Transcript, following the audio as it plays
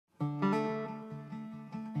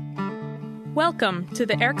Welcome to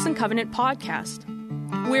the Erickson Covenant podcast.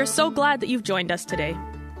 We are so glad that you've joined us today.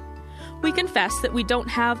 We confess that we don't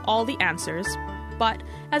have all the answers, but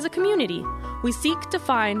as a community, we seek to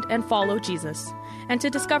find and follow Jesus and to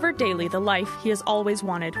discover daily the life He has always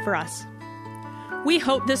wanted for us. We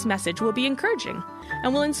hope this message will be encouraging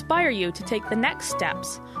and will inspire you to take the next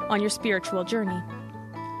steps on your spiritual journey.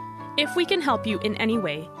 If we can help you in any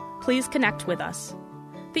way, please connect with us.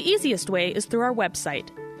 The easiest way is through our website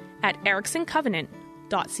at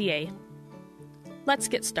ericksoncovenant.ca. Let's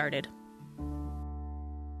get started.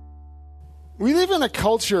 We live in a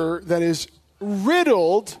culture that is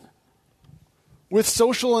riddled with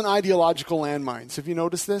social and ideological landmines. Have you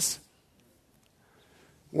noticed this?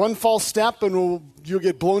 One false step and you'll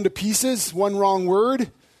get blown to pieces. One wrong word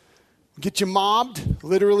will get you mobbed,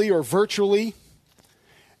 literally or virtually.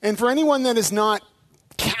 And for anyone that is not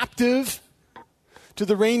captive to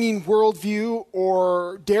the reigning worldview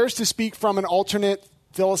or dares to speak from an alternate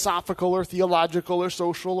philosophical or theological or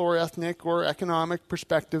social or ethnic or economic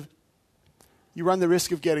perspective, you run the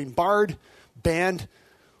risk of getting barred, banned,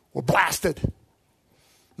 or blasted.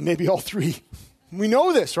 Maybe all three. We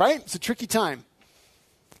know this, right? It's a tricky time.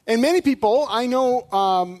 And many people, I know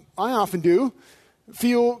I often do,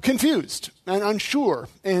 feel confused and unsure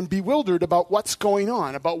and bewildered about what's going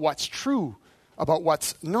on, about what's true, about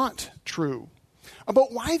what's not true,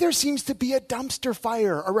 about why there seems to be a dumpster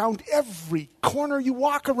fire around every corner you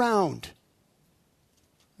walk around.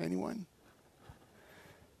 Anyone?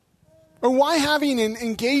 Or why having an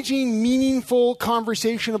engaging, meaningful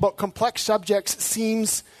conversation about complex subjects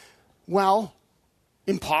seems, well,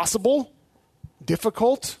 impossible,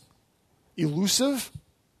 difficult, elusive,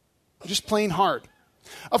 just plain hard.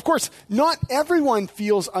 Of course, not everyone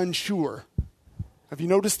feels unsure. Have you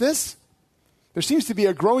noticed this? There seems to be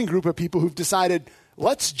a growing group of people who've decided,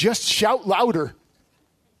 let's just shout louder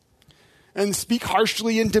and speak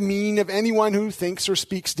harshly and demean of anyone who thinks or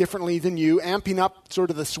speaks differently than you, amping up sort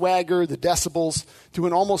of the swagger, the decibels, to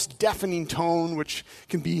an almost deafening tone, which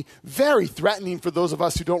can be very threatening for those of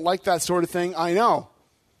us who don't like that sort of thing. I know.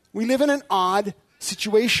 We live in an odd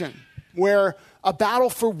situation where a battle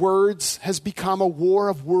for words has become a war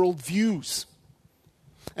of worldviews.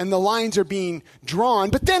 And the lines are being drawn,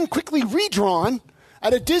 but then quickly redrawn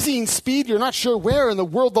at a dizzying speed. You're not sure where in the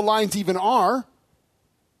world the lines even are.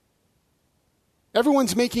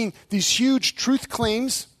 Everyone's making these huge truth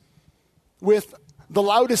claims with the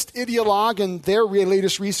loudest ideologue and their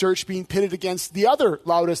latest research being pitted against the other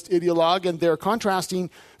loudest ideologue and their contrasting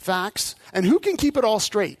facts. And who can keep it all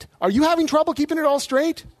straight? Are you having trouble keeping it all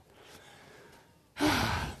straight?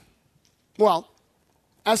 Well,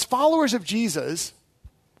 as followers of Jesus,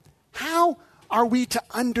 how are we to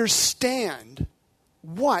understand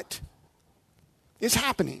what is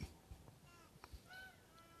happening?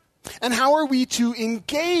 And how are we to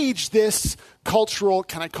engage this cultural,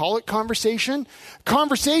 can I call it conversation?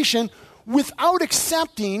 Conversation without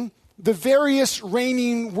accepting the various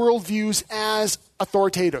reigning worldviews as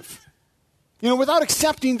authoritative. You know, without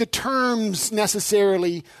accepting the terms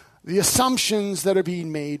necessarily, the assumptions that are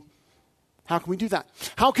being made. How can we do that?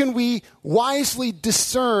 How can we wisely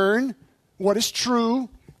discern what is true,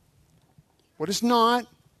 what is not,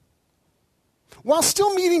 while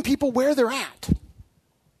still meeting people where they're at?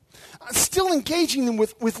 Still engaging them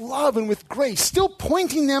with love and with grace, still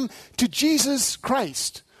pointing them to Jesus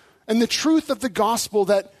Christ and the truth of the gospel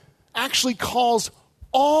that actually calls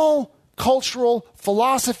all cultural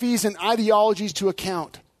philosophies and ideologies to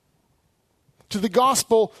account. To the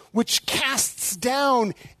gospel which casts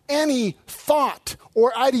down any thought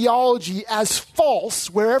or ideology as false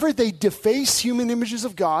wherever they deface human images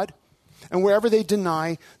of God and wherever they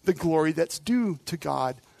deny the glory that's due to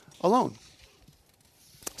God alone.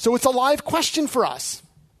 So it's a live question for us.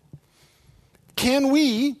 Can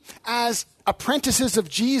we, as apprentices of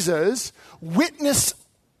Jesus, witness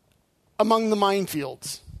among the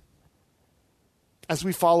minefields as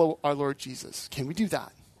we follow our Lord Jesus? Can we do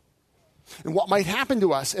that? And what might happen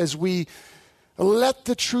to us as we let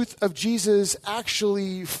the truth of Jesus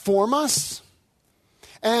actually form us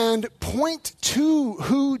and point to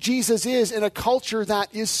who Jesus is in a culture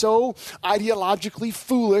that is so ideologically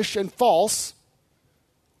foolish and false,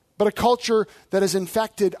 but a culture that has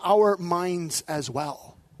infected our minds as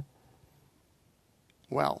well.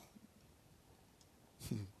 Well,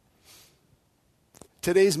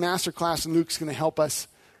 today's MasterClass in Luke is going to help us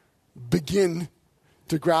begin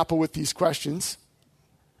to grapple with these questions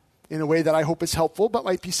in a way that I hope is helpful, but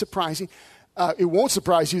might be surprising. It won't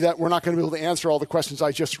surprise you that we're not going to be able to answer all the questions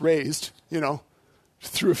I just raised,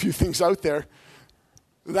 threw a few things out there.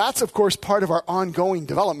 That's, of course, part of our ongoing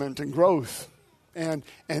development and growth and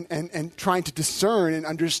trying to discern and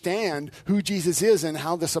understand who Jesus is and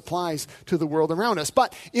how this applies to the world around us.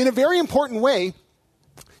 But in a very important way,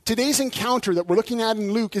 today's encounter that we're looking at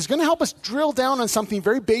in Luke is going to help us drill down on something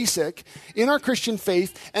very basic in our Christian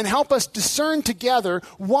faith and help us discern together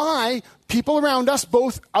why people around us,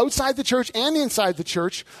 both outside the church and inside the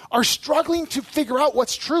church, are struggling to figure out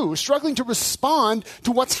what's true, struggling to respond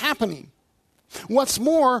to what's happening. What's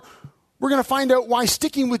more, we're going to find out why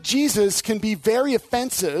sticking with Jesus can be very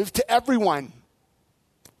offensive to everyone,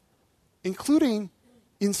 including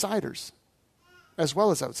insiders as well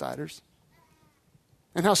as outsiders.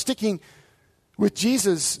 And how sticking with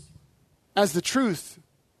Jesus as the truth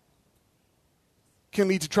can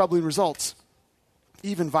lead to troubling results,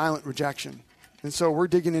 even violent rejection. And so we're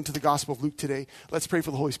digging into the Gospel of Luke today. Let's pray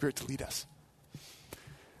for the Holy Spirit to lead us.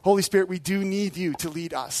 Holy Spirit, we do need you to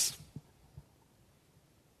lead us.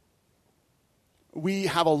 We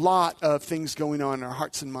have a lot of things going on in our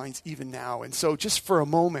hearts and minds even now. And so just for a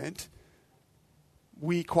moment,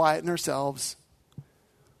 we quieten ourselves.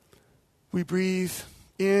 We breathe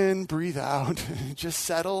in, breathe out, just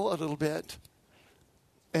settle a little bit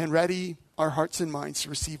and ready our hearts and minds to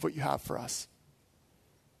receive what you have for us.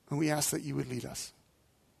 And we ask that you would lead us.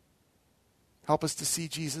 Help us to see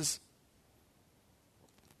Jesus.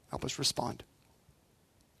 Help us respond.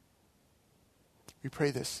 We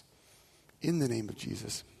pray this in the name of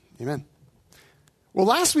Jesus. Amen. Well,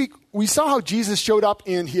 last week we saw how Jesus showed up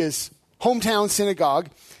in his hometown synagogue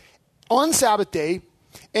on Sabbath day.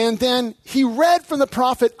 And then he read from the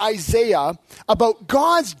prophet Isaiah about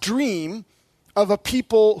God's dream of a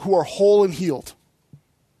people who are whole and healed.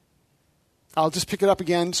 I'll just pick it up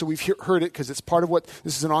again so we've heard it because it's part of what,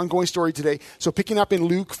 this is an ongoing story today. So picking up in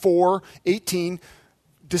Luke 4:18,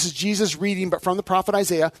 this is Jesus reading, but from the prophet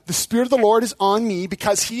Isaiah. The Spirit of the Lord is on me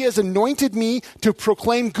because he has anointed me to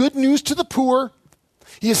proclaim good news to the poor.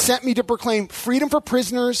 He has sent me to proclaim freedom for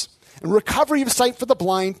prisoners and recovery of sight for the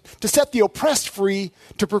blind, to set the oppressed free,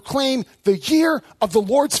 to proclaim the year of the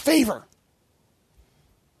Lord's favor.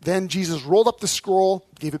 Then Jesus rolled up the scroll,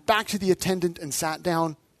 gave it back to the attendant, and sat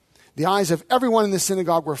down. The eyes of everyone in the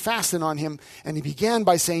synagogue were fastened on him, and he began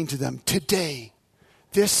by saying to them, "Today,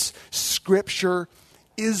 this scripture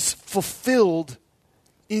is fulfilled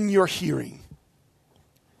in your hearing."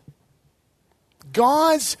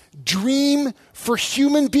 God's dream for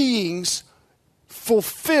human beings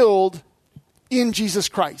fulfilled in Jesus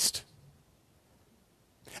Christ.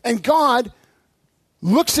 And God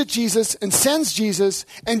looks at Jesus and sends Jesus,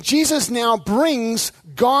 and Jesus now brings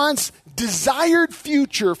God's desired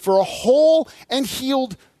future for a whole and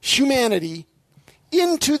healed humanity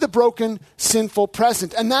into the broken, sinful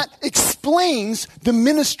present. And that explains the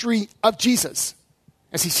ministry of Jesus.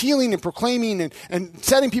 As he's healing and proclaiming and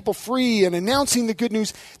setting people free and announcing the good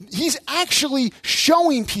news, he's actually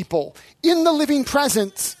showing people in the living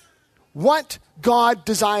present what God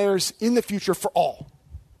desires in the future for all.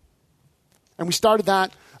 And we started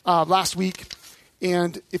that last week.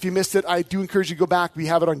 And if you missed it, I do encourage you to go back. We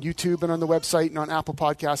have it on YouTube and on the website and on Apple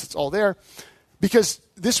Podcasts. It's all there. Because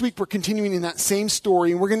this week we're continuing in that same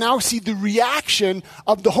story. And we're going to now see the reaction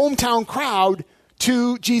of the hometown crowd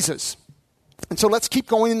to Jesus. And so let's keep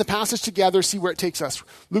going in the passage together, see where it takes us.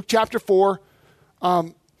 Luke chapter 4,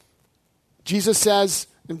 Jesus says,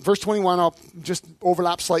 in verse 21, I'll just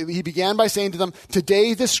overlap slightly. He began by saying to them,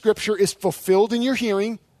 "Today this scripture is fulfilled in your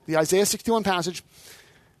hearing," the Isaiah 61 passage.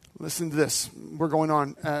 Listen to this. We're going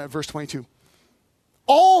on, verse 22.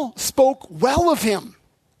 "All spoke well of him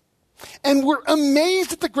and were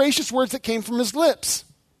amazed at the gracious words that came from his lips.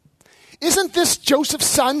 'Isn't this Joseph's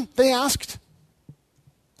son?' they asked.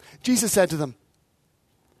 Jesus said to them,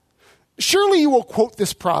 'Surely you will quote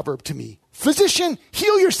this proverb to me, "Physician,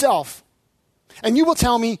 heal yourself." And you will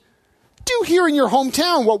tell me, "Do here in your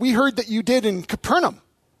hometown what we heard that you did in Capernaum."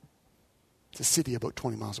 It's a city about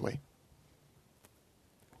 20 miles away.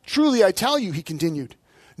 "Truly I tell you," he continued,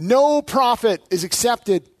 "no prophet is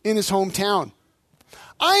accepted in his hometown.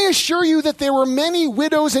 I assure you that there were many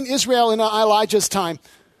widows in Israel in Elijah's time.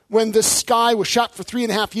 When the sky was shut for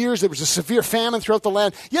 3.5 years, there was a severe famine throughout the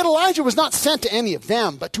land. Yet Elijah was not sent to any of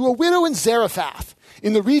them, but to a widow in Zarephath,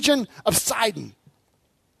 in the region of Sidon.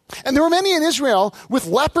 And there were many in Israel with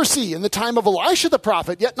leprosy in the time of Elisha the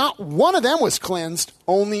prophet, yet not one of them was cleansed,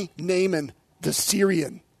 only Naaman the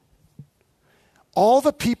Syrian." All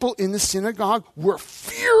the people in the synagogue were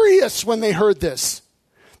furious when they heard this.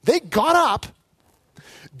 They got up,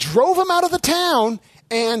 drove him out of the town,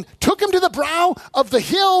 and took him to the brow of the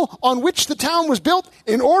hill on which the town was built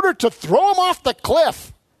in order to throw him off the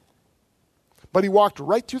cliff. But he walked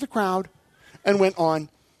right through the crowd and went on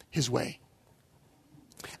his way.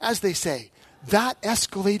 As they say, that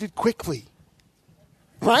escalated quickly.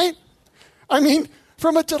 Right? I mean,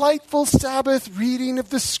 from a delightful Sabbath reading of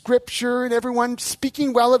the scripture and everyone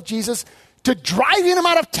speaking well of Jesus to driving him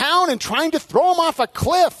out of town and trying to throw him off a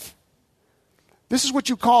cliff. This is what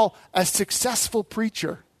you call a successful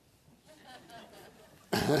preacher.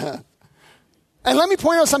 And let me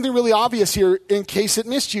point out something really obvious here in case it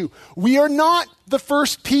missed you. We are not the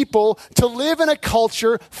first people to live in a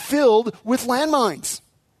culture filled with landmines.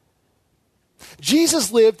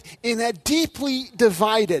 Jesus lived in a deeply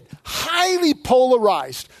divided, highly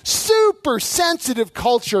polarized, super sensitive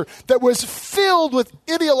culture that was filled with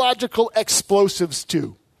ideological explosives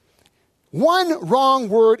too. One wrong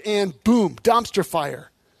word and boom, dumpster fire.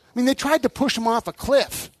 I mean, they tried to push him off a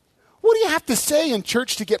cliff. What do you have to say in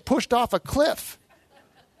church to get pushed off a cliff?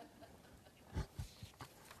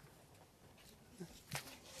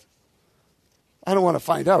 I don't want to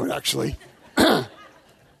find out, actually.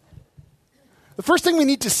 The first thing we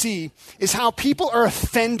need to see is how people are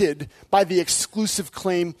offended by the exclusive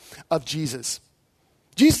claim of Jesus.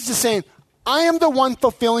 Jesus is saying, I am the one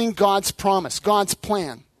fulfilling God's promise, God's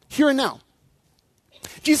plan, here and now.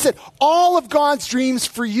 Jesus said, all of God's dreams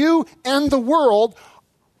for you and the world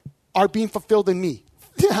are being fulfilled in me.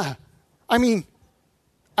 Yeah. I mean,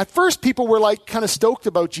 at first people were like kind of stoked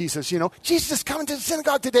about Jesus, you know. Jesus is coming to the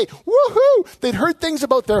synagogue today. Woohoo! They'd heard things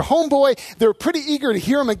about their homeboy. They were pretty eager to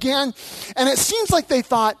hear him again. And it seems like they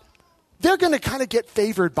thought they're going to kind of get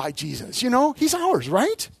favored by Jesus. You know, he's ours,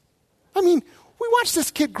 right? I mean, we watched this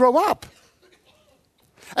kid grow up.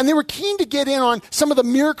 And they were keen to get in on some of the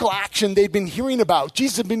miracle action they'd been hearing about.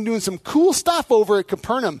 Jesus had been doing some cool stuff over at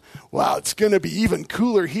Capernaum. Wow, it's going to be even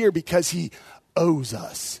cooler here because he owes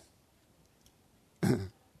us.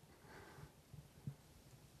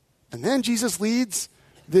 And then Jesus leads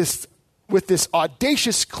with this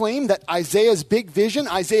audacious claim that Isaiah's big vision,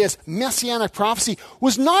 Isaiah's messianic prophecy,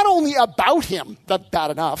 was not only about him, that's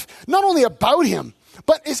bad enough, not only about him,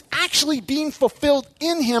 but is actually being fulfilled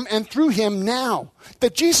in him and through him now.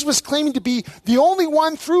 That Jesus was claiming to be the only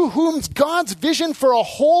one through whom God's vision for a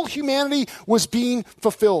whole humanity was being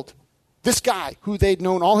fulfilled. This guy who they'd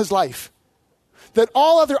known all his life. That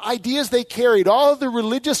all other ideas they carried, all other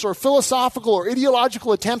religious or philosophical or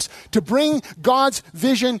ideological attempts to bring God's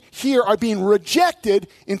vision here are being rejected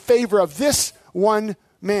in favor of this one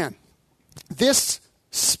man. This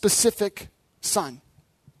specific son.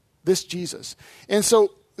 This Jesus. And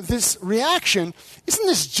so this reaction, isn't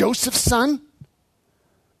this Joseph's son?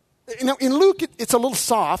 You know, in Luke, it's a little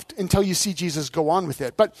soft until you see Jesus go on with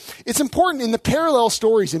it. But it's important in the parallel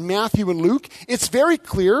stories in Matthew and Luke, it's very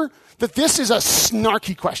clear that this is a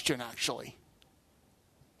snarky question, actually.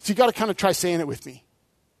 So you got to kind of try saying it with me.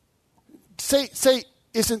 Say,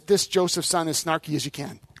 isn't this Joseph's son as snarky as you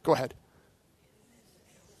can? Go ahead.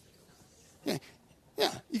 Yeah,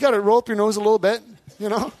 you got to roll up your nose a little bit, you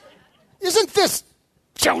know. Isn't this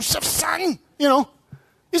Joseph's son? You know,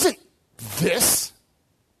 isn't this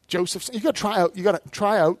Joseph's son? You got to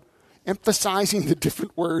try out emphasizing the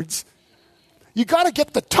different words. You got to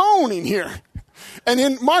get the tone in here. And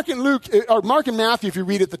in Mark and Luke, or Mark and Matthew, if you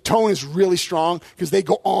read it, the tone is really strong because they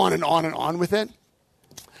go on and on and on with it.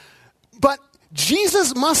 But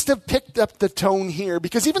Jesus must have picked up the tone here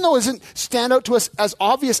because even though it doesn't stand out to us as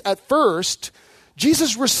obvious at first,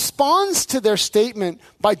 Jesus responds to their statement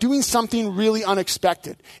by doing something really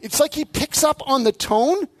unexpected. It's like he picks up on the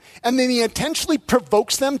tone and then he intentionally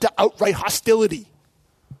provokes them to outright hostility.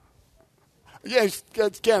 Yeah,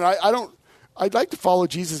 again, I'd like to follow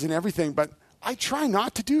Jesus in everything, but I try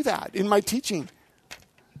not to do that in my teaching.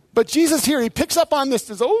 But Jesus here, he picks up on this,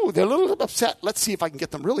 says, oh, they're a little upset. Let's see if I can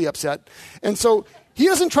get them really upset. And so he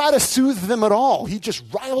doesn't try to soothe them at all. He just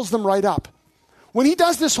riles them right up. When he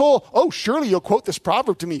does this whole, oh, surely you'll quote this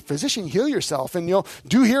proverb to me, physician, heal yourself, and you'll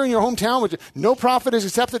do here in your hometown, which no prophet is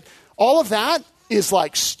accepted. All of that is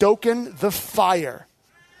like stoking the fire.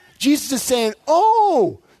 Jesus is saying,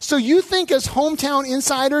 oh, so you think as hometown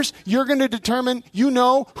insiders, you're going to determine, you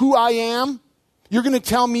know who I am? You're going to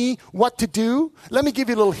tell me what to do? Let me give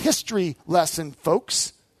you a little history lesson,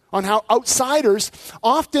 folks, on how outsiders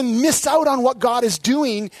often miss out on what God is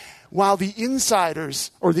doing while the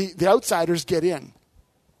insiders or the outsiders get in.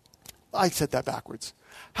 I said that backwards.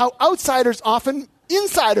 How insiders often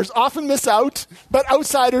miss out, but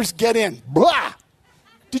outsiders get in. Blah!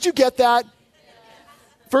 Did you get that?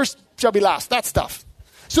 First shall be last. That stuff.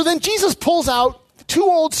 So then Jesus pulls out two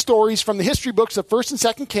old stories from the history books of 1st and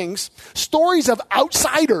 2nd Kings, stories of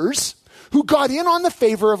outsiders who got in on the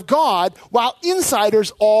favor of God while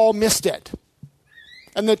insiders all missed it.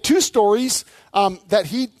 And the two stories that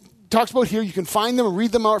he talks about here, you can find them and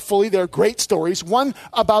read them out fully. They're great stories. One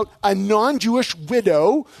about a non-Jewish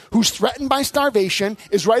widow who's threatened by starvation,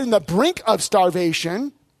 is right on the brink of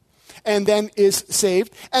starvation, and then is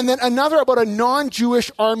saved. And then another about a non-Jewish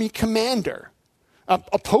army commander,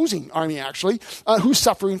 opposing army actually, who's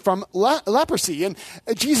suffering from leprosy. And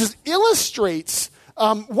Jesus illustrates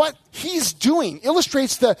what he's doing,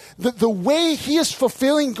 illustrates the way he is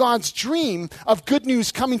fulfilling God's dream of good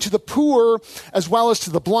news coming to the poor as well as to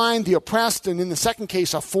the blind, the oppressed, and in the second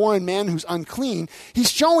case, a foreign man who's unclean. He's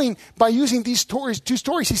showing by using these two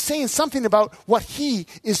stories, he's saying something about what he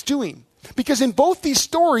is doing. Because in both these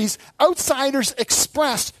stories, outsiders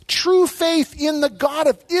express true faith in the God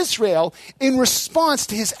of Israel in response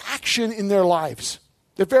to his action in their lives.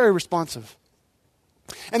 They're very responsive.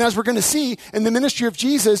 And as we're going to see in the ministry of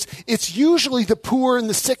Jesus, it's usually the poor and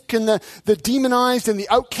the sick and the demonized and the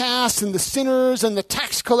outcasts and the sinners and the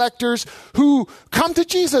tax collectors who come to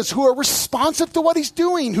Jesus, who are responsive to what he's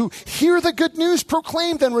doing, who hear the good news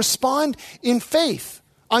proclaimed and respond in faith.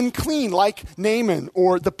 Unclean like Naaman,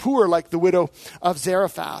 or the poor like the widow of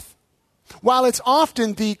Zarephath. While it's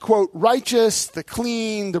often the, quote, righteous, the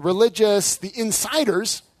clean, the religious, the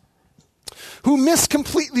insiders who miss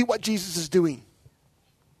completely what Jesus is doing.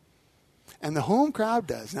 And the home crowd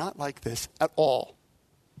does not like this at all.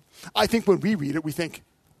 I think when we read it, we think,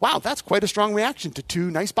 wow, that's quite a strong reaction to two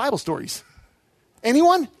nice Bible stories.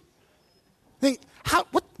 Anyone? Think,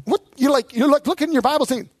 what, you're like looking in your Bible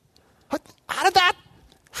saying,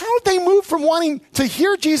 how did they move from wanting to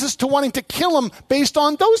hear Jesus to wanting to kill him based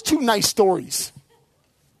on those two nice stories?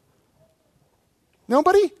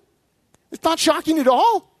 Nobody? It's not shocking at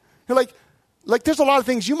all? You're like there's a lot of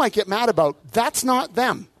things you might get mad about. That's not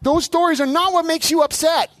them. Those stories are not what makes you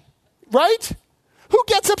upset, right? Who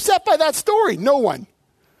gets upset by that story? No one.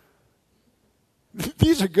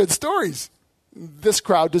 These are good stories. This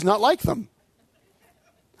crowd does not like them.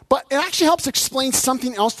 But it actually helps explain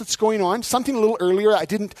something else that's going on, something a little earlier. I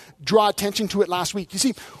didn't draw attention to it last week. You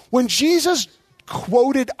see, when Jesus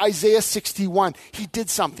quoted Isaiah 61, he did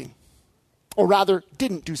something. Or rather,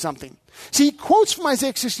 didn't do something. See, he quotes from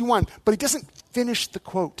Isaiah 61, but he doesn't finish the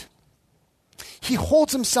quote. He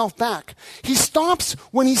holds himself back. He stops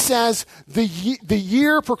when he says, the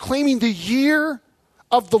year, proclaiming the year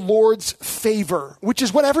of the Lord's favor, which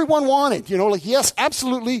is what everyone wanted. Yes,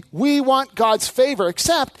 absolutely, we want God's favor.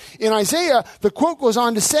 Except in Isaiah, the quote goes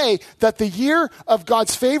on to say that the year of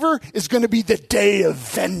God's favor is going to be the day of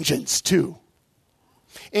vengeance too.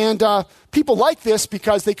 And people like this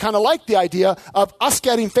because they kind of like the idea of us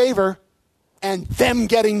getting favor and them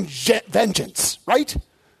getting vengeance, right?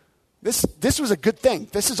 This was a good thing.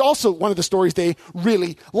 This is also one of the stories they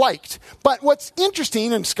really liked. But what's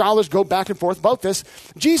interesting, and scholars go back and forth about this,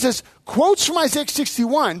 Jesus quotes from Isaiah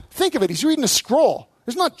 61. Think of it. He's reading a scroll.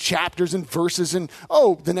 There's not chapters and verses and,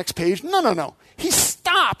 the next page. No. He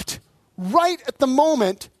stopped right at the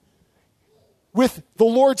moment with the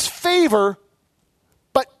Lord's favor,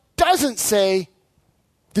 but doesn't say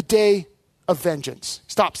the day of vengeance.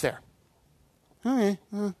 Stops there. Okay,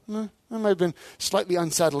 that might have been slightly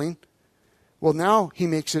unsettling. Well, now he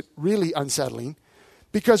makes it really unsettling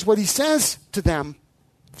because what he says to them,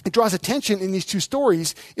 it draws attention in these two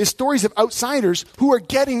stories, is stories of outsiders who are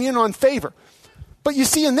getting in on favor. But you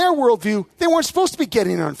see, in their worldview, they weren't supposed to be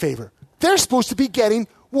getting in on favor. They're supposed to be getting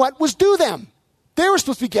what was due them. They were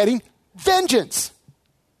supposed to be getting vengeance.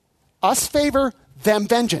 Us favor, them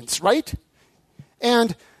vengeance, right?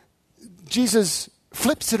 And Jesus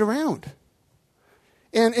flips it around.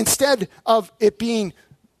 And instead of it being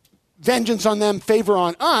vengeance on them, favor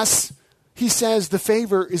on us, he says the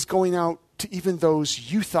favor is going out to even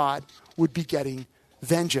those you thought would be getting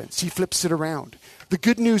vengeance. He flips it around. The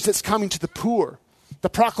good news that's coming to the poor, the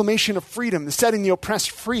proclamation of freedom, the setting the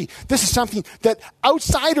oppressed free. This is something that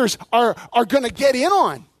outsiders are going to get in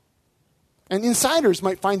on. And insiders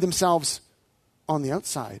might find themselves on the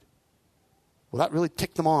outside. Well, that really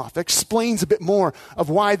ticked them off. That explains a bit more of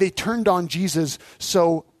why they turned on Jesus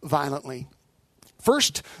so violently.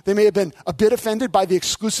 First, they may have been a bit offended by the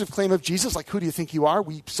exclusive claim of Jesus, like, who do you think you are?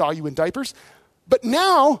 We saw you in diapers. But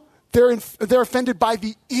now they're offended by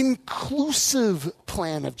the inclusive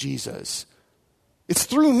plan of Jesus. It's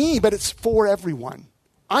through me, but it's for everyone.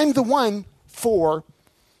 I'm the one for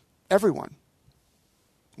everyone.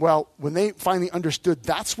 Well, when they finally understood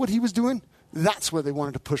that's what he was doing, that's where they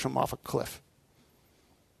wanted to push him off a cliff.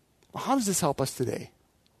 Well, how does this help us today?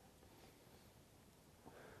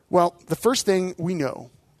 Well, the first thing we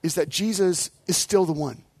know is that Jesus is still the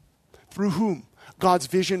one through whom God's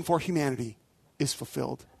vision for humanity is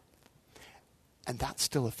fulfilled. And that's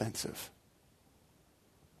still offensive.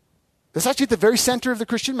 That's actually at the very center of the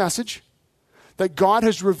Christian message, that God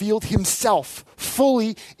has revealed himself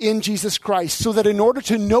fully in Jesus Christ, so that in order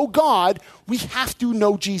to know God, we have to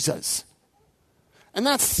know Jesus. And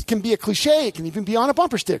that can be a cliche. It can even be on a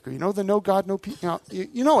bumper sticker. The know God, know people.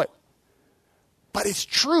 You know it. But it's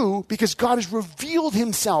true because God has revealed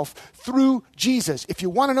himself through Jesus. If you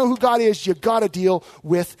want to know who God is, you got to deal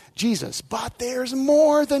with Jesus. But there's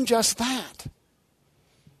more than just that.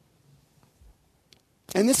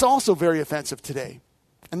 And this is also very offensive today.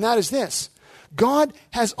 And that is this. God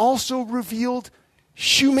has also revealed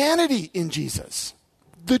humanity in Jesus.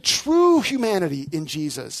 The true humanity in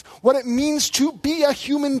Jesus. What it means to be a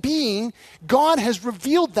human being, God has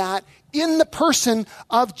revealed that in the person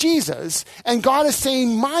of Jesus. And God is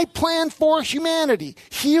saying, my plan for humanity,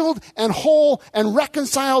 healed and whole and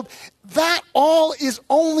reconciled, that all is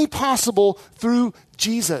only possible through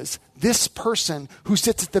Jesus, this person who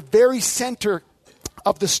sits at the very center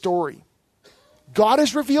of the story. God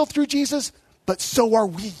is revealed through Jesus, but so are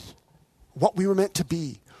we. What we were meant to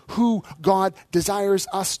be, who God desires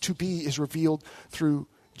us to be, is revealed through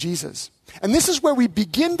Jesus. And this is where we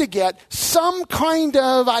begin to get some kind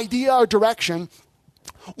of idea or direction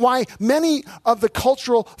why many of the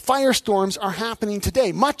cultural firestorms are happening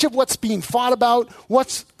today. Much of what's being fought about,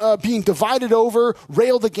 what's being divided over,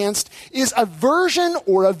 railed against, is a version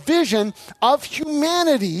or a vision of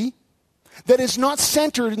humanity that is not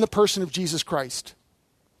centered in the person of Jesus Christ.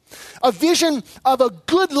 A vision of a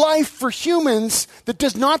good life for humans that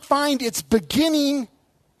does not find its beginning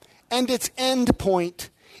and its end point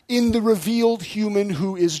in the revealed human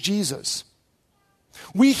who is Jesus.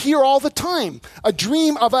 We hear all the time a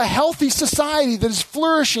dream of a healthy society that is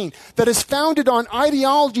flourishing, that is founded on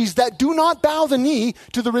ideologies that do not bow the knee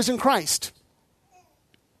to the risen Christ.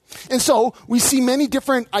 And so we see many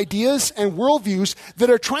different ideas and worldviews that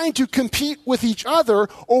are trying to compete with each other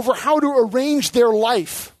over how to arrange their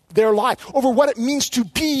life, over what it means to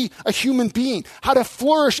be a human being, how to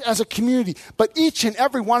flourish as a community. But each and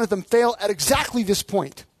every one of them fail at exactly this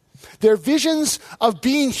point. Their visions of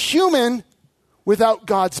being human without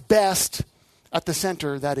God's best at the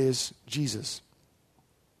center, that is Jesus.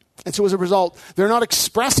 And so as a result, they're not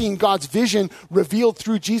expressing God's vision revealed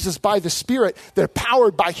through Jesus by the Spirit. They're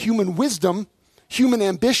powered by human wisdom, human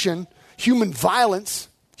ambition, human violence,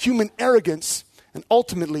 human arrogance, and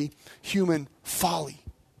ultimately human folly.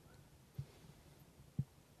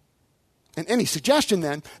 And any suggestion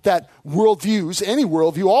then that worldviews, any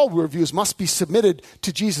worldview, all worldviews must be submitted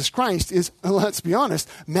to Jesus Christ is, let's be honest,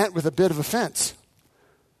 met with a bit of offense.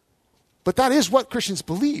 But that is what Christians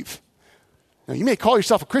believe. Now, you may call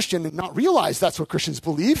yourself a Christian and not realize that's what Christians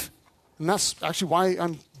believe. And that's actually why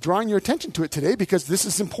I'm drawing your attention to it today, because this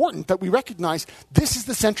is important that we recognize this is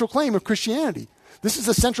the central claim of Christianity. This is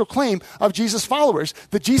the central claim of Jesus' followers,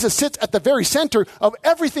 that Jesus sits at the very center of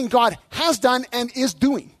everything God has done and is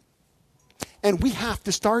doing. And we have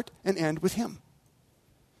to start and end with him.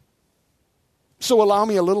 So allow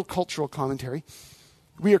me a little cultural commentary.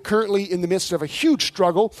 We are currently in the midst of a huge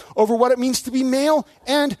struggle over what it means to be male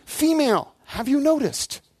and female. Have you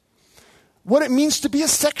noticed? What it means to be a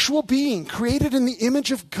sexual being created in the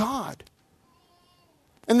image of God.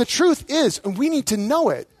 And the truth is, and we need to know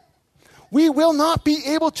it, we will not be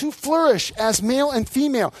able to flourish as male and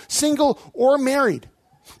female, single or married,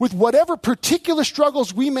 with whatever particular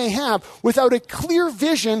struggles we may have, without a clear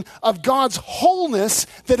vision of God's wholeness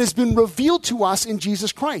that has been revealed to us in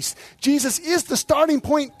Jesus Christ. Jesus is the starting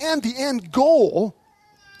point and the end goal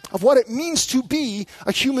of what it means to be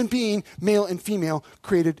a human being, male and female,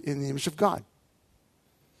 created in the image of God.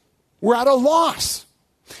 We're at a loss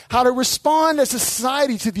how to respond as a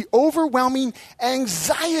society to the overwhelming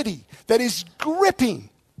anxiety that is gripping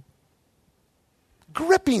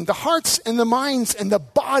the hearts and the minds and the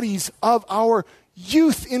bodies of our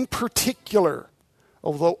youth in particular.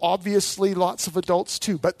 Although obviously lots of adults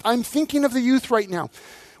too. But I'm thinking of the youth right now.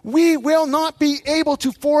 We will not be able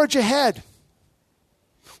to forge ahead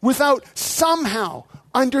without somehow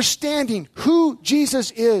understanding who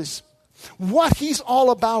Jesus is, what he's all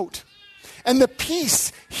about, and the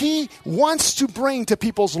peace he wants to bring to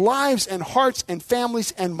people's lives and hearts and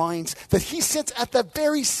families and minds, that he sits at the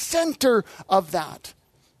very center of that.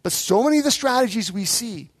 But so many of the strategies we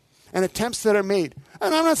see and attempts that are made,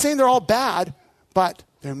 and I'm not saying they're all bad, but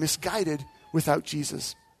they're misguided without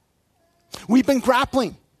Jesus. We've been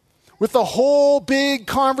grappling with the whole big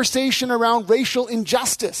conversation around racial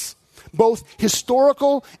injustice, both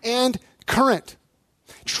historical and current.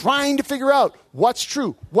 Trying to figure out what's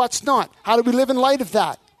true, what's not. How do we live in light of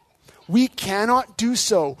that? We cannot do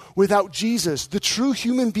so without Jesus, the true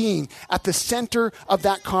human being, at the center of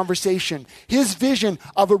that conversation. His vision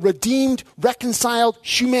of a redeemed, reconciled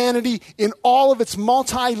humanity in all of its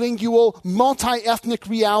multilingual, multi-ethnic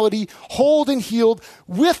reality, whole and healed.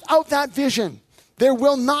 Without that vision, there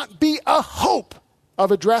will not be a hope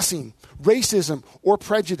of addressing racism or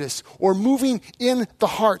prejudice or moving in the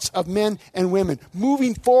hearts of men and women,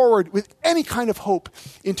 moving forward with any kind of hope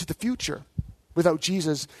into the future without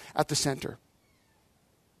Jesus at the center.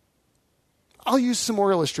 I'll use some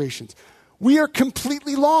more illustrations. We are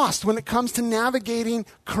completely lost when it comes to navigating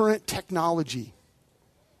current technology.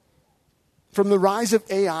 From the rise of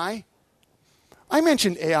AI, I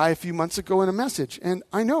mentioned AI a few months ago in a message, and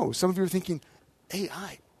I know some of you are thinking,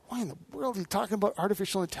 AI? Why in the world are you talking about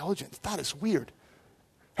artificial intelligence? That is weird.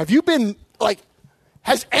 Have you been,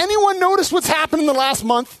 has anyone noticed what's happened in the last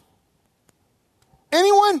month?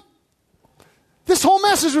 Anyone? This whole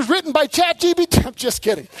message was written by ChatGPT. I'm just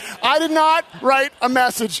kidding. I did not write a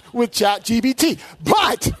message with ChatGPT.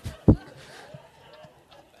 But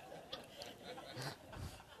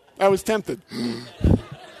I was tempted.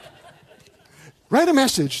 Write a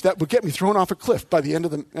message that would get me thrown off a cliff by the end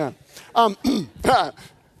of the...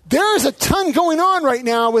 There is a ton going on right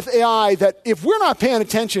now with AI that if we're not paying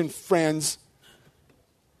attention, friends,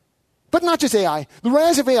 but not just AI, the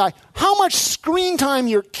rise of AI, how much screen time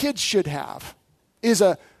your kids should have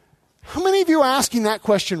how many of you are asking that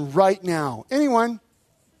question right now? Anyone?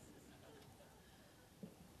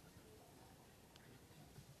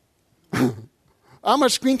 How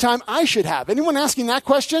much screen time I should have? Anyone asking that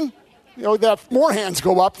question? More hands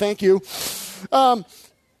go up, thank you.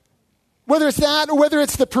 Whether it's that or whether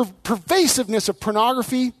it's the pervasiveness of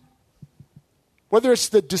pornography, whether it's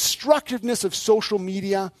the destructiveness of social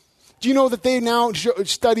media. Do you know that they now,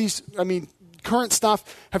 current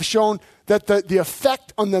stuff have shown that the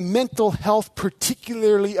effect on the mental health,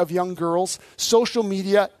 particularly of young girls, social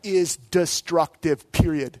media is destructive,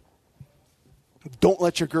 period. Don't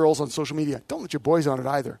let your girls on social media. Don't let your boys on it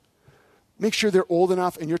either. Make sure they're old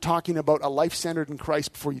enough and you're talking about a life centered in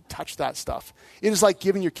Christ before you touch that stuff. It is like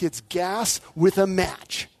giving your kids gas with a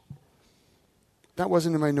match. That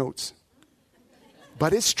wasn't in my notes.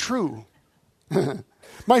 But it's true.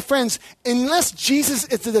 My friends, unless Jesus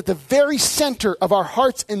is at the very center of our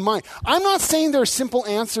hearts and mind, I'm not saying there are simple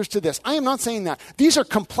answers to this. I am not saying that. These are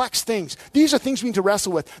complex things. These are things we need to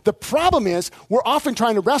wrestle with. The problem is we're often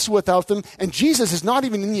trying to wrestle without them, and Jesus is not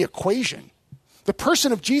even in the equation. The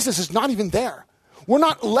person of Jesus is not even there. We're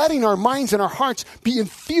not letting our minds and our hearts be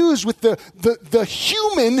infused with the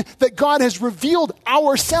human that God has revealed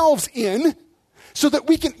ourselves in so that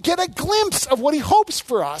we can get a glimpse of what he hopes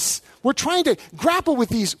for us. We're trying to grapple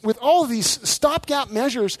with all of these stopgap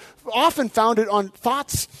measures, often founded on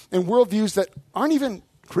thoughts and worldviews that aren't even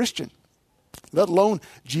Christian, let alone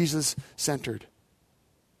Jesus-centered.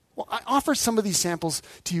 Well, I offer some of these samples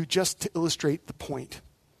to you just to illustrate the point.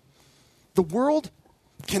 The world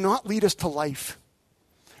cannot lead us to life,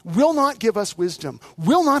 will not give us wisdom,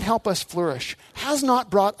 will not help us flourish, has not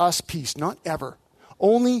brought us peace, not ever.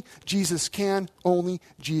 Only Jesus can, only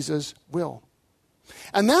Jesus will.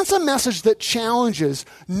 And that's a message that challenges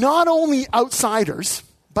not only outsiders,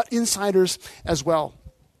 but insiders as well.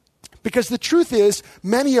 Because the truth is,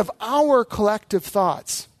 many of our collective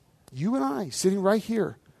thoughts, you and I sitting right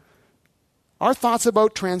here, our thoughts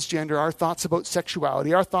about transgender, our thoughts about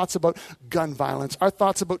sexuality, our thoughts about gun violence, our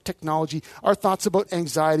thoughts about technology, our thoughts about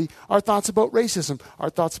anxiety, our thoughts about racism,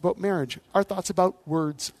 our thoughts about marriage, our thoughts about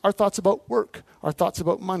words, our thoughts about work, our thoughts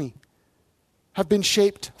about money, have been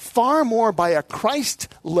shaped far more by a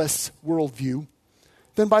Christless worldview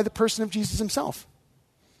than by the person of Jesus himself.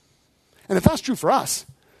 And if that's true for us,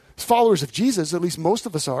 as followers of Jesus, at least most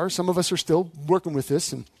of us are, some of us are still working with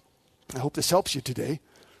this, and I hope this helps you today.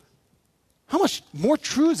 How much more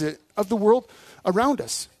true is it of the world around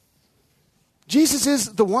us? Jesus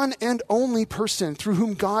is the one and only person through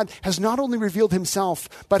whom God has not only revealed himself,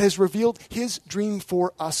 but has revealed his dream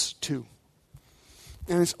for us too.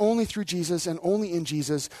 And it's only through Jesus and only in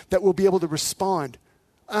Jesus that we'll be able to respond.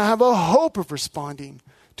 I have a hope of responding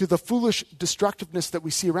to the foolish destructiveness that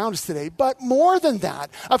we see around us today, but more than that,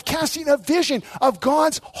 of casting a vision of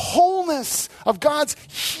God's wholeness, of God's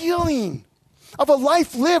healing, of a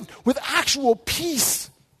life lived with actual peace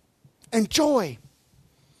and joy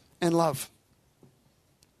and love.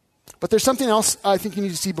 But there's something else I think you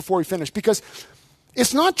need to see before we finish, because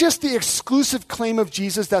it's not just the exclusive claim of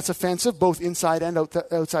Jesus that's offensive, both inside and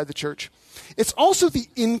outside the church. It's also the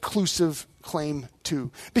inclusive claim too.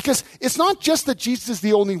 Because it's not just that Jesus is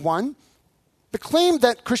the only one. The claim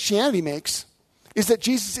that Christianity makes is that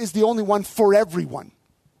Jesus is the only one for everyone.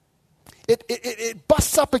 it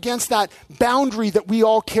busts up against that boundary that we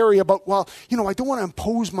all carry about, well, I don't want to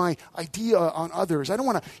impose my idea on others. I don't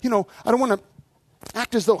want to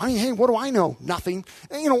act as though, hey, what do I know? Nothing.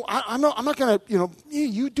 I'm not going to,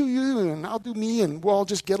 you do you and I'll do me and we'll all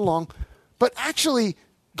just get along. But actually,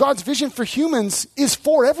 God's vision for humans is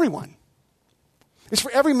for everyone. It's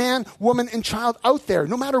for every man, woman, and child out there,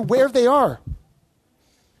 no matter where they are.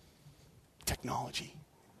 Technology.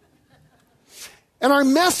 And our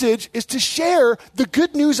message is to share the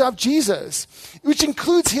good news of Jesus, which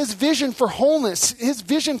includes his vision for wholeness, his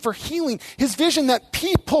vision for healing, his vision that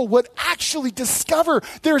people would actually discover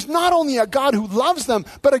there's not only a God who loves them,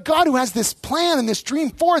 but a God who has this plan and this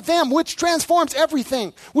dream for them, which transforms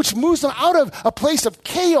everything, which moves them out of a place of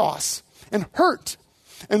chaos and hurt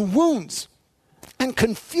and wounds and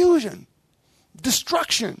confusion,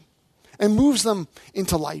 destruction, and moves them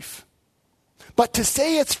into life. But to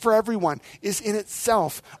say it's for everyone is in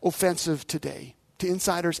itself offensive today, to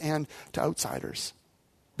insiders and to outsiders.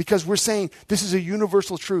 Because we're saying this is a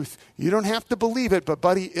universal truth. You don't have to believe it, but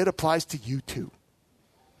buddy, it applies to you too.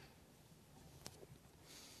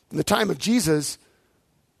 In the time of Jesus,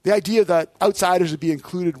 the idea that outsiders would be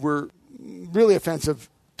included were really offensive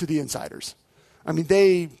to the insiders.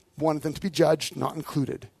 They wanted them to be judged, not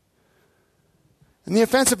included. And the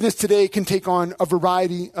offensiveness today can take on a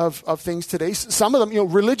variety of things today. Some of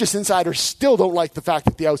them, religious insiders still don't like the fact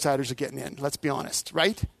that the outsiders are getting in. Let's be honest,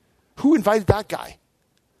 right? Who invited that guy?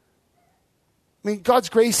 God's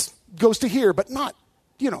grace goes to here, but not,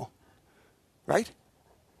 right?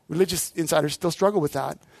 Religious insiders still struggle with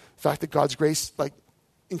that. The fact that God's grace,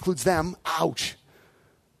 includes them. Ouch.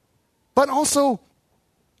 But also,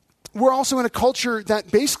 we're also in a culture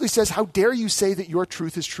that basically says, how dare you say that your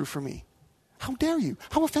truth is true for me? How dare you?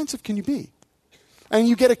 How offensive can you be? And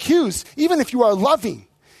you get accused, even if you are loving,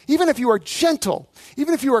 even if you are gentle,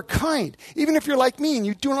 even if you are kind, even if you're like me and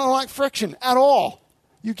you do not like friction at all,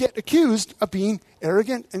 you get accused of being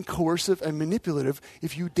arrogant and coercive and manipulative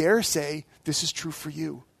if you dare say this is true for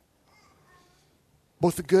you.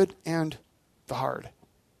 Both the good and the hard.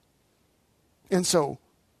 And so,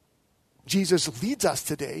 Jesus leads us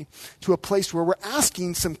today to a place where we're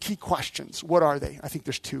asking some key questions. What are they? I think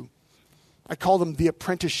there's two. I call them the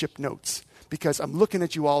apprenticeship notes because I'm looking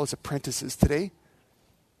at you all as apprentices today.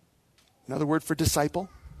 Another word for disciple.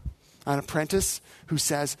 An apprentice who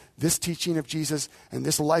says this teaching of Jesus and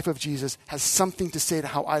this life of Jesus has something to say to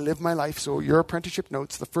how I live my life. So your apprenticeship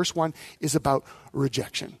notes, the first one is about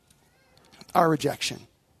rejection. Our rejection.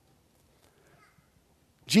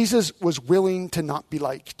 Jesus was willing to not be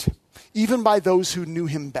liked, even by those who knew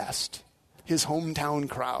him best, his hometown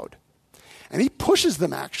crowd. And he pushes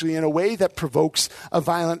them actually in a way that provokes a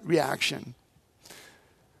violent reaction.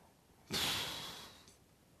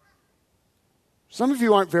 Some of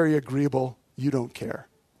you aren't very agreeable. You don't care.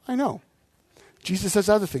 I know. Jesus has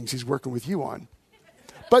other things he's working with you on.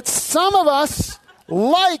 But some of us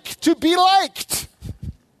like to be liked.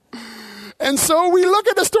 And so we look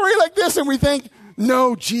at a story like this and we think,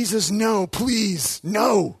 no, Jesus, no, please,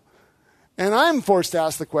 no. And I'm forced to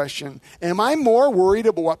ask the question, am I more worried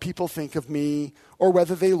about what people think of me or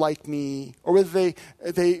whether they like me or whether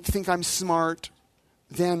they think I'm smart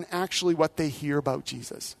than actually what they hear about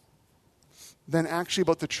Jesus? Than actually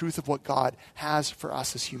about the truth of what God has for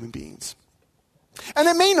us as human beings. And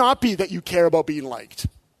it may not be that you care about being liked,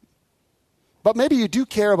 but maybe you do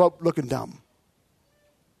care about looking dumb,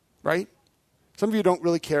 right? Some of you don't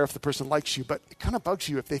really care if the person likes you, but it kind of bugs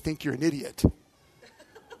you if they think you're an idiot.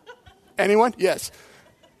 Anyone? Yes.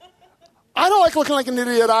 I don't like looking like an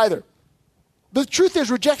idiot either. The truth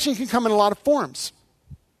is rejection can come in a lot of forms.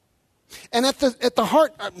 And at the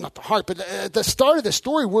heart, not the heart, but at the start of the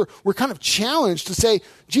story, we're kind of challenged to say,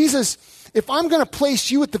 Jesus, if I'm going to place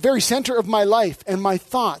you at the very center of my life and my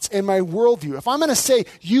thoughts and my worldview, if I'm going to say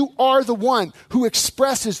you are the one who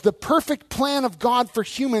expresses the perfect plan of God for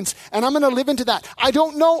humans, and I'm going to live into that, I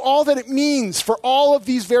don't know all that it means for all of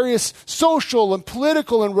these various social and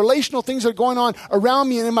political and relational things that are going on around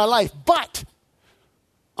me and in my life, but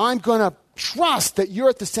I'm going to trust that you're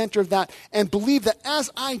at the center of that and believe that as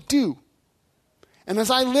I do, and as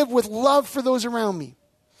I live with love for those around me,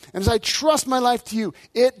 and as I trust my life to you,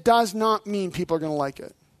 it does not mean people are going to like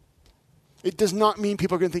it. It does not mean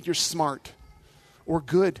people are going to think you're smart or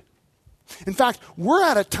good. In fact, we're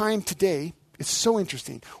at a time today, it's so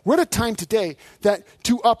interesting, we're at a time today that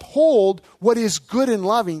to uphold what is good and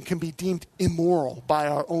loving can be deemed immoral by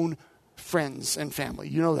our own friends and family.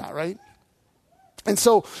 You know that, right? And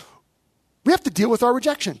so we have to deal with our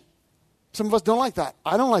rejection. Some of us don't like that.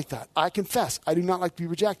 I don't like that. I confess, I do not like to be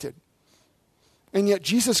rejected. And yet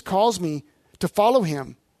Jesus calls me to follow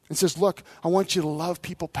him and says, look, I want you to love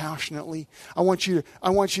people passionately. I want you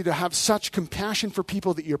to have such compassion for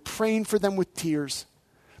people that you're praying for them with tears.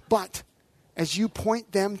 But as you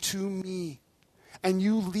point them to me and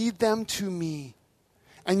you lead them to me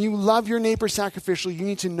and you love your neighbor sacrificially, you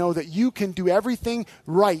need to know that you can do everything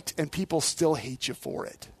right and people still hate you for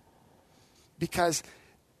it. Because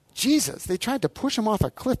Jesus, they tried to push him off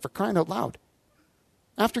a cliff, for crying out loud,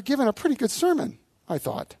 after giving a pretty good sermon, I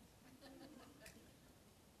thought.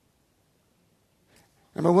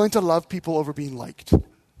 Am I willing to love people over being liked?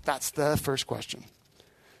 That's the first question.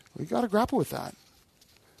 We've got to grapple with that.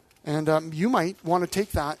 And you might want to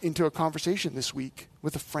take that into a conversation this week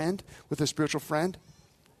with a friend, with a spiritual friend,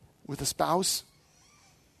 with a spouse.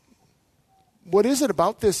 What is it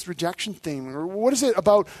about this rejection thing? Or what is it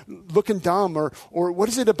about looking dumb? Or what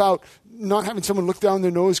is it about not having someone look down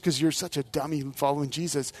their nose because you're such a dummy following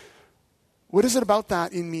Jesus? What is it about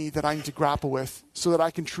that in me that I need to grapple with so that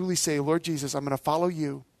I can truly say, Lord Jesus, I'm going to follow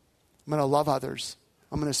you. I'm going to love others.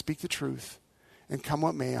 I'm going to speak the truth. And come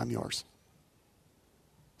what may, I'm yours.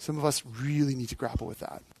 Some of us really need to grapple with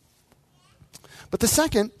that. But the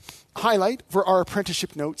second highlight for our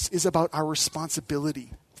apprenticeship notes is about our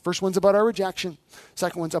responsibility. First one's about our rejection.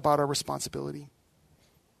 Second one's about our responsibility.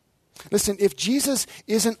 Listen, if Jesus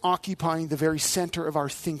isn't occupying the very center of our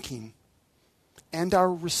thinking and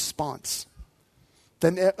our response,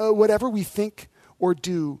 then whatever we think or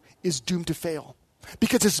do is doomed to fail.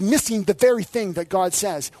 Because it's missing the very thing that God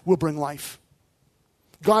says will bring life.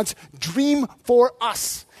 God's dream for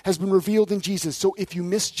us has been revealed in Jesus. So if you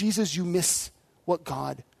miss Jesus, you miss what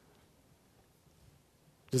God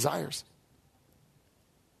desires.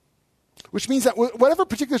 Which means that whatever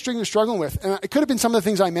particular string you're struggling with, and it could have been some of the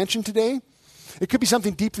things I mentioned today, it could be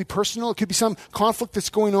something deeply personal. It could be some conflict that's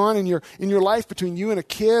going on in your life between you and a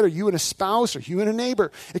kid or you and a spouse or you and a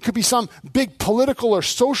neighbor. It could be some big political or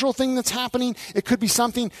social thing that's happening. It could be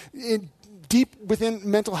something deep within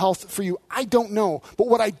mental health for you. I don't know. But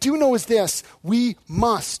what I do know is this. We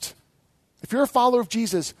must. If you're a follower of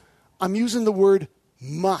Jesus, I'm using the word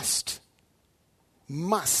must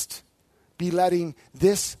be letting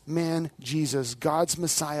this man, Jesus, God's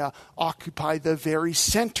Messiah, occupy the very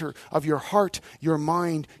center of your heart, your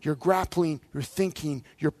mind, your grappling, your thinking,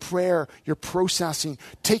 your prayer, your processing,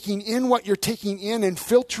 taking in what you're taking in and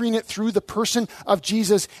filtering it through the person of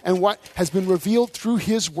Jesus and what has been revealed through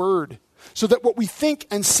his word. So that what we think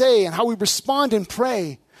and say and how we respond and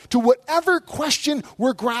pray to whatever question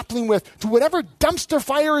we're grappling with, to whatever dumpster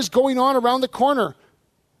fire is going on around the corner,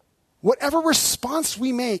 whatever response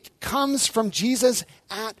we make comes from Jesus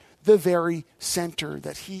at the very center,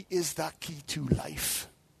 that he is the key to life.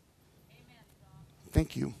 Amen.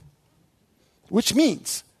 Thank you. Which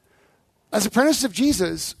means, as apprentices of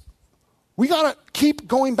Jesus, we got to keep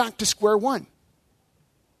going back to square one.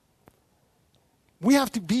 We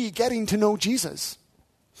have to be getting to know Jesus.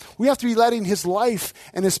 We have to be letting his life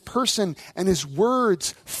and his person and his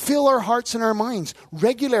words fill our hearts and our minds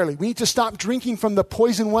regularly. We need to stop drinking from the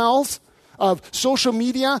poison wells of social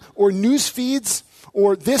media or news feeds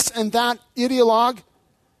or this and that ideologue.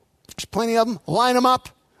 There's plenty of them. Line them up.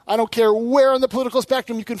 I don't care where on the political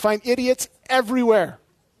spectrum, you can find idiots everywhere.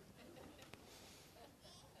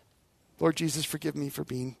 Lord Jesus, forgive me for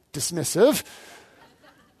being dismissive.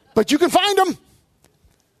 But you can find them.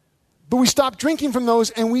 But we stop drinking from those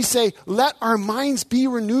and we say, let our minds be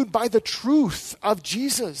renewed by the truth of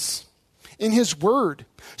Jesus in his word,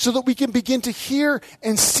 so that we can begin to hear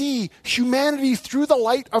and see humanity through the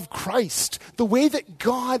light of Christ, the way that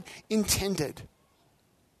God intended.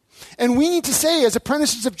 And we need to say, as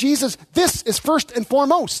apprentices of Jesus, this is first and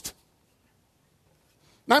foremost.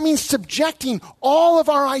 That means subjecting all of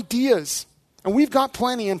our ideas, and we've got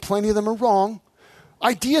plenty, and plenty of them are wrong,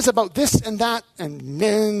 ideas about this and that, and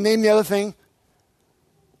name the other thing.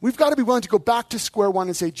 We've got to be willing to go back to square one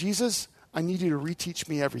and say, Jesus, I need you to reteach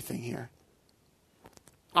me everything here.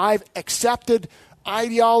 I've accepted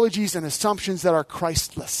ideologies and assumptions that are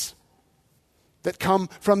Christless, that come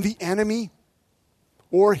from the enemy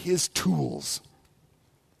or his tools.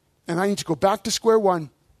 And I need to go back to square one.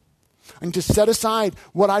 I need to set aside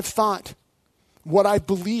what I've thought, what I've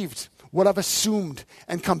believed, what I've assumed,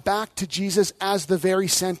 and come back to Jesus as the very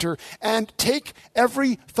center and take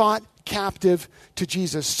every thought captive to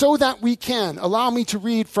Jesus, so that we can. Allow me to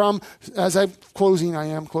read from, as I am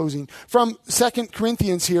closing, from 2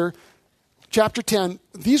 Corinthians here, chapter 10.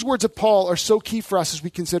 These words of Paul are so key for us as we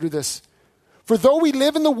consider this. For though we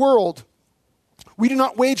live in the world, we do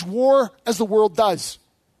not wage war as the world does.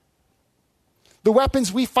 The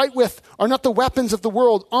weapons we fight with are not the weapons of the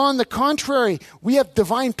world. On the contrary, we have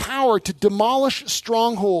divine power to demolish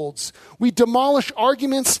strongholds. We demolish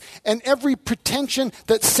arguments and every pretension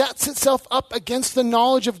that sets itself up against the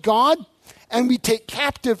knowledge of God, and we take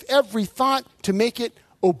captive every thought to make it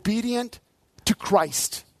obedient to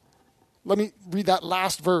Christ. Let me read that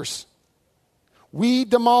last verse. We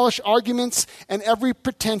demolish arguments and every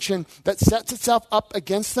pretension that sets itself up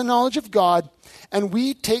against the knowledge of God, and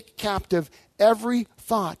we take captive every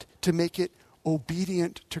thought to make it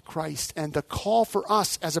obedient to Christ. And the call for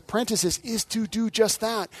us as apprentices is to do just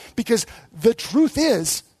that. Because the truth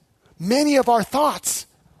is, many of our thoughts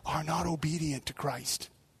are not obedient to Christ.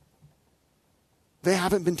 They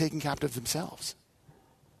haven't been taken captive themselves.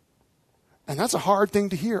 And that's a hard thing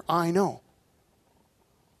to hear, I know.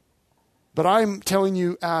 But I'm telling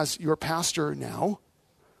you as your pastor now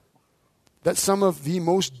that some of the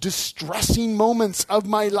most distressing moments of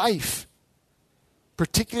my life,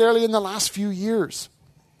 particularly in the last few years,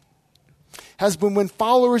 has been when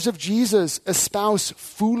followers of Jesus espouse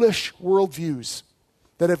foolish worldviews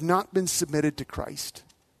that have not been submitted to Christ.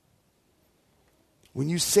 When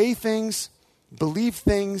you say things, believe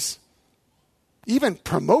things, even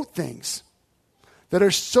promote things that are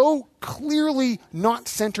so clearly not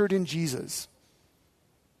centered in Jesus,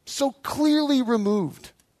 so clearly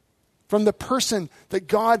removed from the person that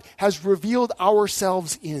God has revealed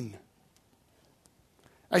ourselves in.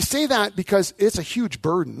 I say that because it's a huge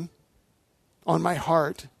burden on my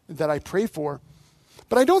heart that I pray for,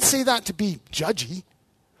 but I don't say that to be judgy.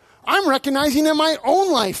 I'm recognizing in my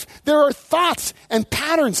own life there are thoughts and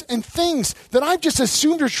patterns and things that I've just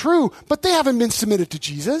assumed are true, but they haven't been submitted to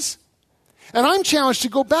Jesus. And I'm challenged to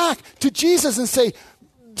go back to Jesus and say,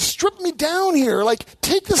 strip me down here. Like,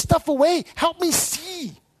 take this stuff away. Help me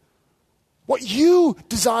see what you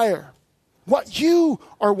desire, what you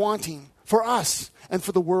are wanting for us and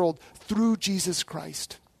for the world through Jesus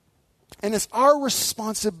Christ. And it's our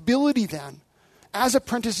responsibility then, as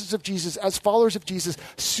apprentices of Jesus, as followers of Jesus,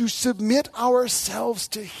 to submit ourselves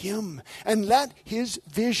to him and let his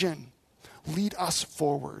vision lead us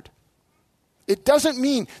forward. It doesn't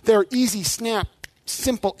mean there are easy, snap,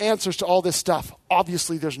 simple answers to all this stuff.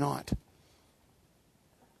 Obviously, there's not.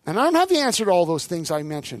 And I don't have the answer to all those things I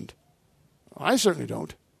mentioned. I certainly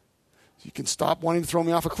don't. You can stop wanting to throw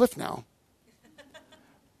me off a cliff now.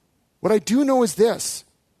 What I do know is this.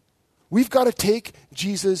 We've got to take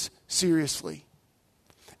Jesus seriously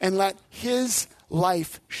and let his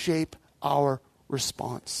life shape our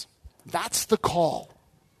response. That's the call.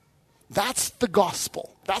 That's the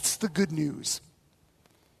gospel. That's the good news.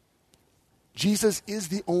 Jesus is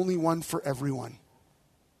the only one for everyone.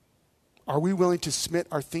 Are we willing to submit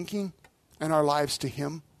our thinking and our lives to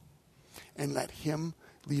him and let him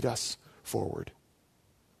lead us forward?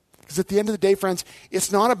 Because at the end of the day, friends,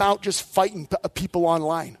 it's not about just fighting people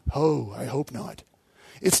online. Oh, I hope not.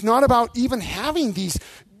 It's not about even having these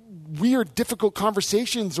weird, difficult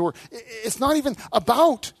conversations, or it's not even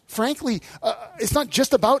about, frankly, it's not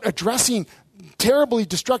just about addressing terribly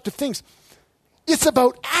destructive things. It's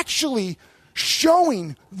about actually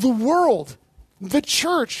showing the world, the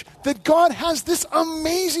church, that God has this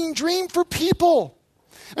amazing dream for people.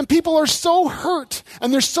 And people are so hurt,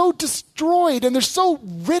 and they're so destroyed, and they're so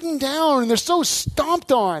ridden down, and they're so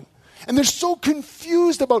stomped on. And they're so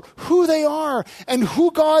confused about who they are and who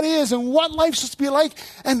God is and what life's supposed to be like.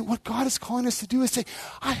 And what God is calling us to do is say,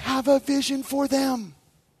 I have a vision for them.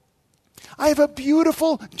 I have a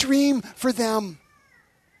beautiful dream for them.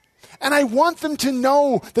 And I want them to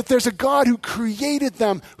know that there's a God who created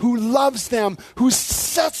them, who loves them, who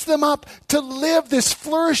sets them up to live this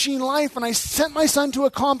flourishing life. And I sent my son to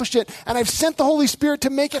accomplish it. And I've sent the Holy Spirit to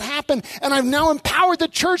make it happen. And I've now empowered the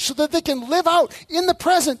church so that they can live out in the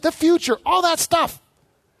present, the future, all that stuff.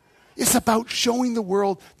 It's about showing the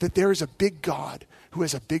world that there is a big God who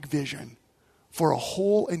has a big vision for a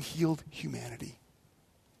whole and healed humanity.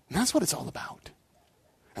 And that's what it's all about.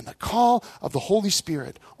 And the call of the Holy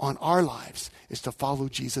Spirit on our lives is to follow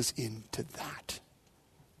Jesus into that.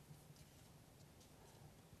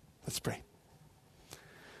 Let's pray.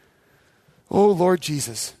 Oh, Lord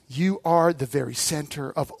Jesus, you are the very center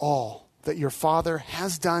of all that your Father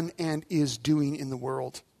has done and is doing in the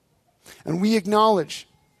world. And we acknowledge,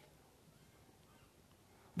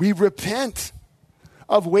 we repent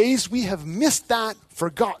of ways we have missed that,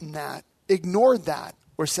 forgotten that, ignored that,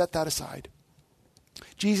 or set that aside.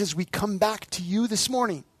 Jesus, we come back to you this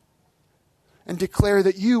morning and declare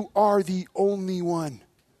that you are the only one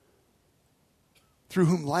through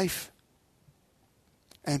whom life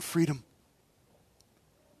and freedom,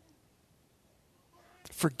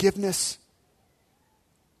 forgiveness,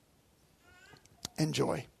 and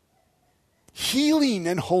joy. Healing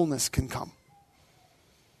and wholeness can come.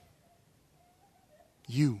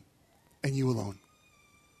 You and you alone.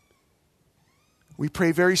 We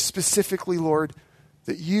pray very specifically, Lord,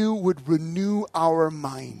 that you would renew our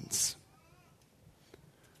minds.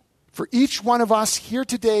 For each one of us here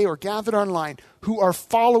today or gathered online who are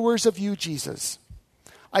followers of you, Jesus,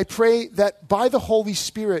 I pray that by the Holy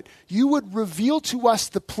Spirit, you would reveal to us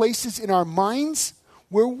the places in our minds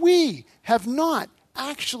where we have not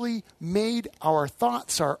actually made our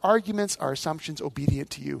thoughts, our arguments, our assumptions obedient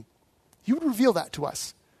to you. You would reveal that to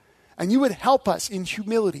us. And you would help us in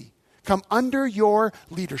humility come under your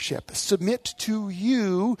leadership, submit to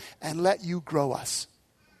you, and let you grow us.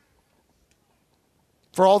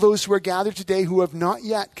 For all those who are gathered today who have not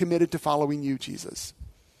yet committed to following you, Jesus,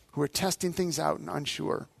 who are testing things out and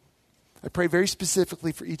unsure, I pray very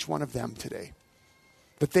specifically for each one of them today,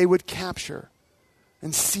 that they would capture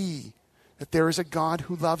and see that there is a God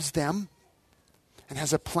who loves them and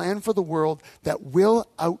has a plan for the world that will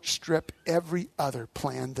outstrip every other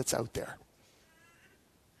plan that's out there.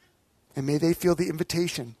 And may they feel the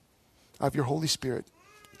invitation of your Holy Spirit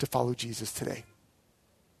to follow Jesus today.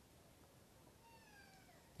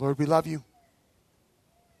 Lord, we love you.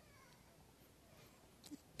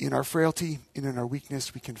 In our frailty and in our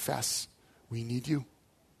weakness, we confess we need you.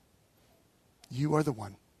 You are the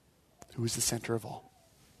one who is the center of all.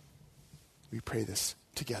 We pray this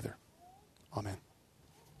together. Amen.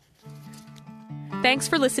 Thanks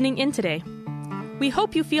for listening in today. We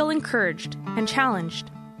hope you feel encouraged and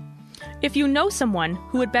challenged. If you know someone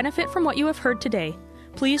who would benefit from what you have heard today,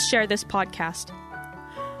 please share this podcast.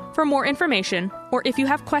 For more information, or if you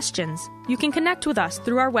have questions, you can connect with us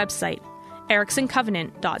through our website,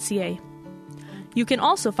 ericksoncovenant.ca. You can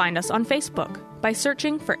also find us on Facebook by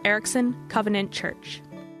searching for Erickson Covenant Church.